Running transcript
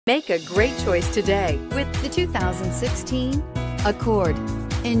Make a great choice today with the 2016 Accord.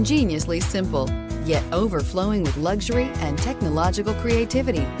 Ingeniously simple, yet overflowing with luxury and technological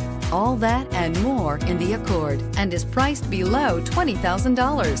creativity. All that and more in the Accord, and is priced below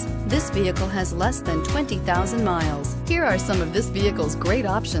 $20,000. This vehicle has less than 20,000 miles. Here are some of this vehicle's great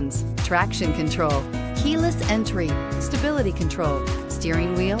options: traction control, keyless entry, stability control,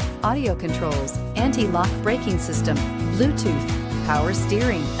 steering wheel audio controls, anti-lock braking system, Bluetooth, power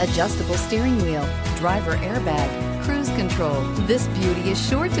steering, adjustable steering wheel, driver airbag, cruise control. This beauty is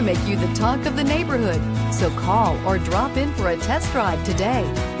sure to make you the talk of the neighborhood. So call or drop in for a test drive today.